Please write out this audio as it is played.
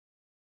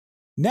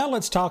Now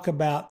let's talk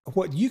about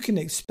what you can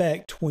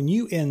expect when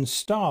you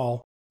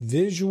install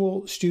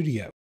Visual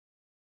Studio.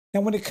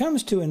 Now, when it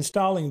comes to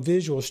installing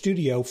Visual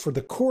Studio, for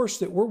the course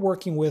that we're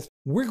working with,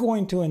 we're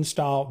going to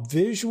install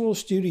Visual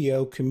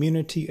Studio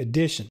Community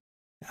Edition.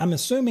 I'm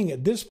assuming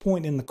at this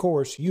point in the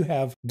course, you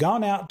have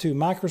gone out to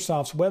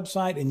Microsoft's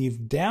website and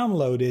you've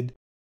downloaded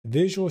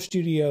Visual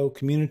Studio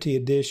Community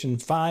Edition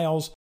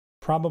files,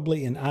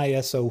 probably in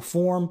ISO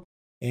form.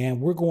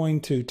 And we're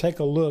going to take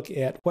a look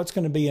at what's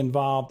going to be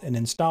involved in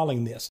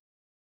installing this.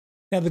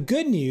 Now, the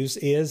good news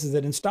is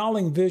that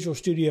installing Visual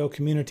Studio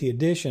Community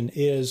Edition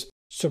is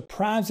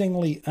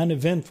surprisingly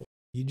uneventful.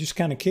 You just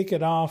kind of kick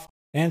it off,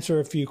 answer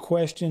a few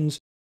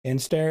questions,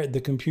 and stare at the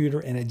computer,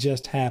 and it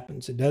just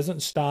happens. It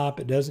doesn't stop.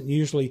 It doesn't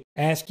usually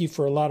ask you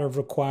for a lot of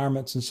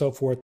requirements and so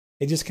forth.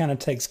 It just kind of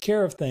takes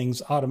care of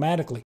things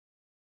automatically.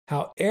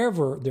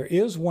 However, there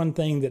is one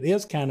thing that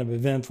is kind of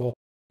eventful,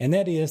 and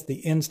that is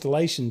the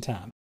installation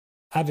time.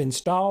 I've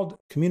installed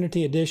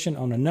Community Edition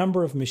on a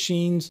number of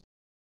machines,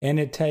 and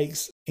it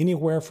takes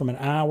anywhere from an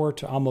hour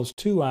to almost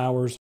 2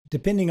 hours,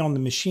 depending on the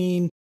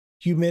machine,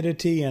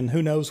 humidity, and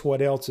who knows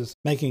what else is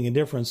making a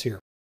difference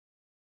here.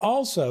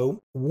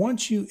 Also,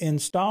 once you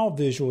install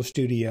Visual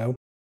Studio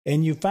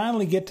and you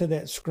finally get to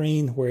that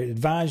screen where it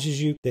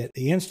advises you that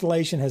the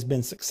installation has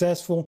been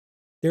successful,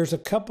 there's a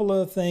couple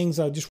of things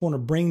I just want to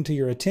bring to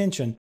your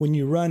attention when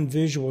you run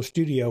Visual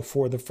Studio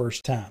for the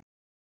first time.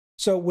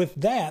 So with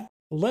that,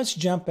 let's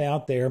jump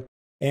out there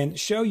and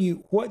show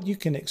you what you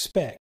can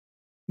expect.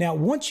 Now,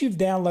 once you've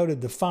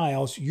downloaded the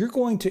files, you're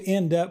going to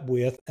end up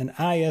with an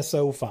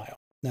ISO file.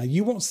 Now,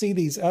 you won't see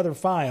these other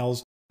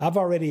files. I've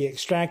already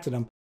extracted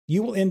them.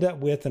 You will end up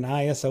with an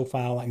ISO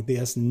file like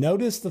this.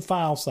 Notice the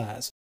file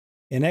size,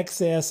 in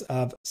excess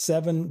of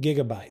 7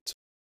 gigabytes.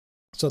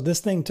 So this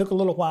thing took a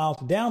little while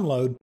to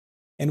download.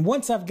 And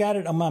once I've got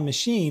it on my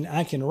machine,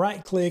 I can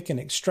right-click and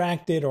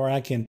extract it, or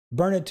I can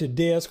burn it to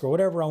disk or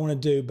whatever I want to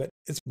do, but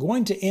it's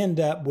going to end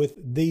up with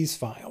these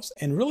files.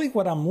 And really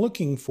what I'm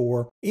looking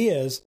for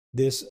is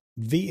this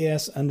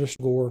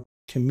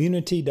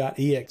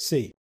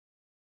vs_community.exe.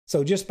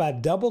 So just by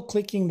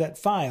double-clicking that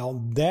file,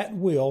 that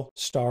will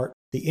start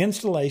the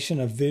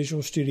installation of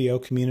Visual Studio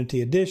Community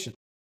Edition.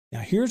 Now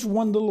here's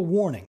one little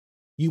warning.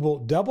 You will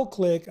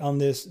double-click on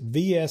this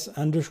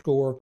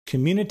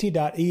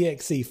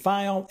vs_community.exe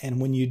file, and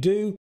when you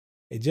do,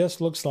 it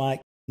just looks like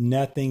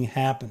nothing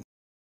happened.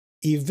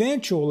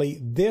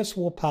 Eventually, this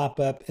will pop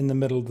up in the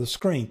middle of the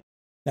screen.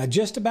 Now,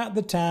 just about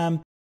the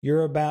time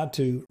you're about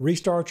to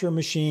restart your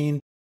machine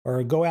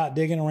or go out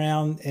digging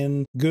around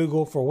in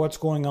Google for what's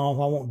going on,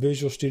 I want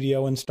Visual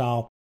Studio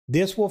installed,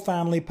 this will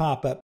finally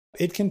pop up.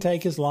 It can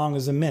take as long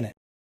as a minute.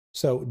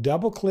 So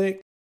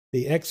double-click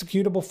the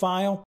executable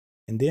file,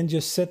 and then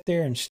just sit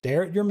there and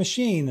stare at your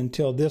machine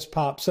until this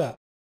pops up.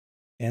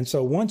 And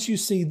so once you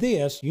see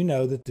this, you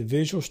know that the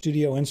Visual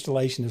Studio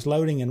installation is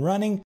loading and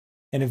running,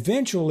 and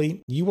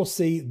eventually you will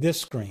see this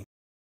screen.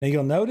 Now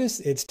you'll notice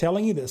it's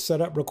telling you that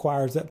setup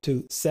requires up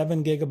to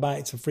 7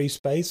 gigabytes of free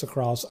space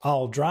across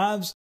all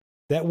drives.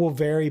 That will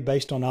vary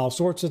based on all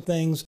sorts of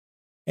things.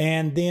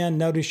 And then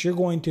notice you're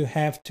going to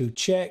have to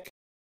check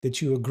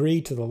that you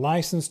agree to the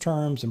license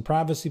terms and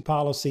privacy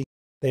policy.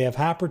 They have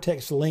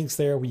hypertext links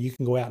there where you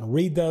can go out and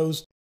read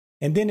those.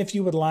 And then if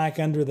you would like,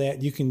 under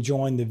that, you can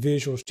join the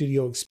Visual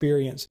Studio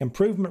Experience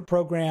Improvement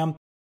Program.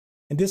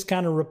 And this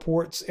kind of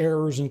reports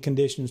errors and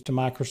conditions to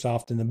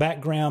Microsoft in the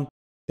background.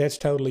 That's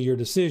totally your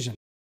decision.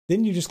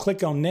 Then you just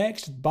click on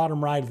Next,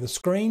 bottom right of the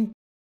screen.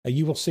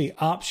 You will see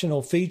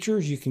optional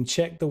features. You can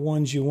check the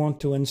ones you want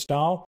to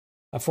install.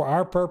 For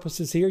our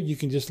purposes here, you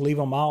can just leave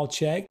them all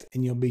checked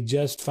and you'll be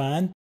just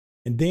fine.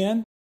 And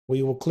then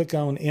we will click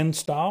on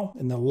Install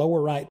in the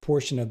lower right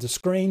portion of the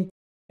screen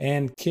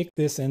and kick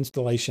this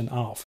installation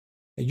off.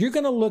 Now, you're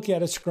going to look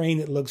at a screen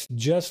that looks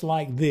just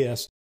like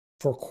this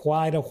for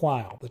quite a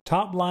while. The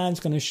top line is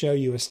going to show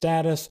you a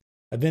status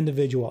of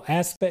individual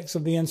aspects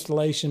of the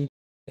installation.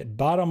 That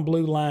bottom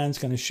blue line is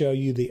going to show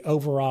you the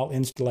overall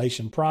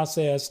installation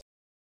process.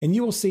 And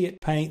you will see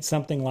it paint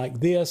something like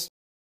this.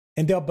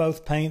 And they'll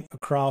both paint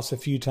across a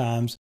few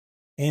times.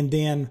 And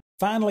then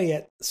finally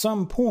at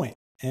some point,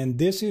 and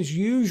this is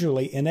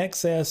usually in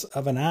excess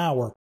of an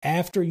hour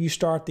after you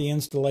start the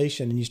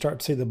installation and you start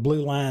to see the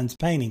blue lines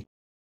painting,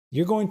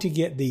 you're going to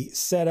get the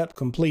setup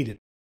completed.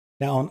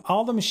 Now, on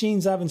all the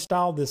machines I've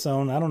installed this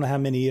on, I don't know how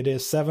many it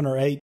is, 7 or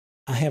 8,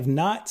 I have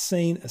not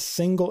seen a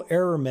single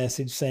error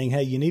message saying,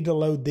 hey, you need to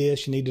load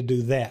this, you need to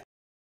do that.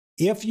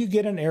 If you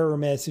get an error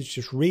message,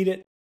 just read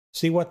it,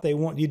 see what they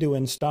want you to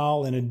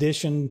install in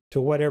addition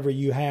to whatever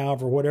you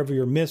have or whatever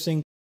you're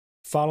missing.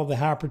 Follow the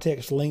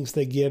hypertext links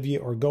they give you,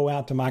 or go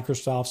out to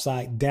Microsoft's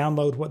site,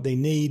 download what they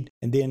need,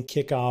 and then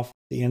kick off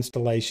the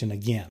installation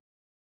again.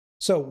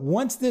 So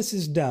once this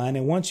is done,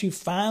 and once you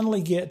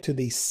finally get to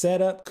the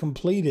setup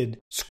completed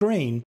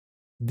screen,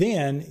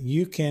 then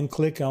you can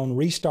click on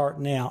Restart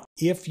Now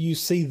if you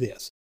see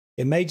this.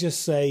 It may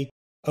just say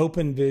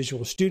Open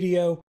Visual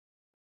Studio.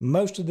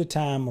 Most of the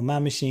time on my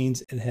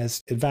machines, it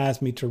has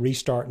advised me to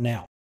restart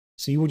now.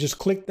 So you will just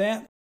click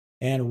that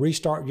and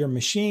restart your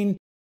machine.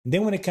 And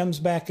then when it comes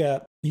back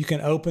up, you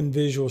can open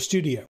Visual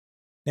Studio.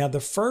 Now, the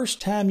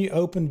first time you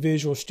open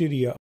Visual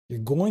Studio, you're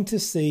going to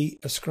see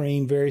a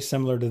screen very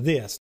similar to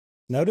this.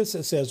 Notice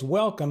it says,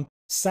 welcome,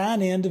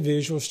 sign in to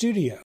Visual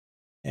Studio.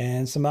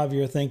 And some of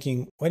you are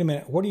thinking, wait a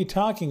minute, what are you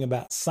talking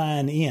about,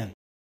 sign in?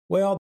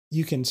 Well,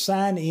 you can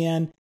sign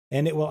in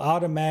and it will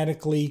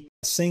automatically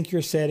sync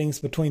your settings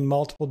between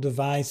multiple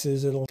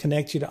devices. It'll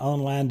connect you to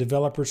online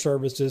developer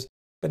services.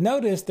 But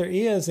notice there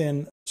is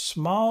in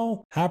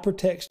small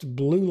hypertext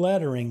blue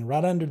lettering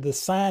right under the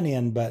sign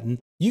in button,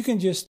 you can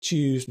just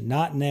choose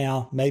not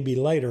now, maybe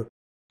later,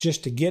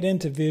 just to get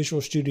into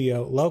Visual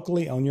Studio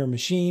locally on your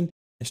machine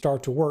and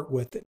start to work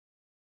with it.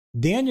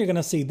 Then you're going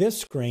to see this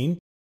screen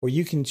where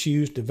you can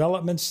choose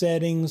development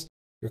settings,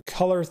 your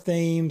color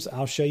themes.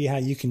 I'll show you how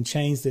you can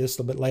change this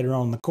a little bit later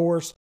on in the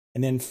course.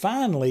 And then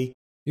finally,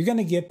 you're going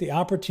to get the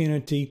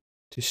opportunity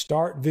to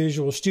start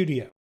Visual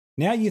Studio.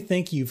 Now you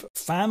think you've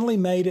finally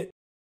made it.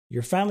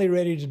 You're finally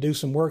ready to do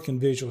some work in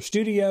Visual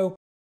Studio.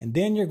 And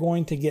then you're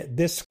going to get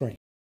this screen.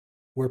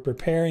 We're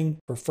preparing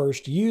for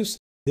first use.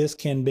 This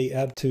can be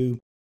up to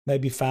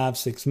maybe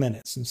 5-6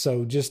 minutes. And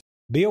so just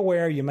be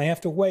aware, you may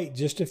have to wait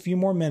just a few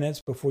more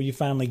minutes before you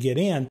finally get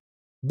in.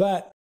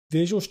 But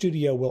Visual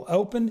Studio will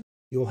open.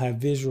 You'll have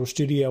Visual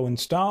Studio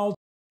installed,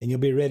 and you'll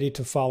be ready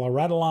to follow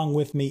right along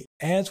with me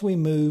as we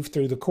move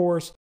through the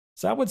course.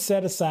 So I would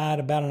set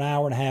aside about an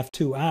hour and a half,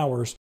 2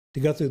 hours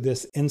to go through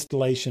this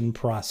installation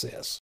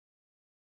process.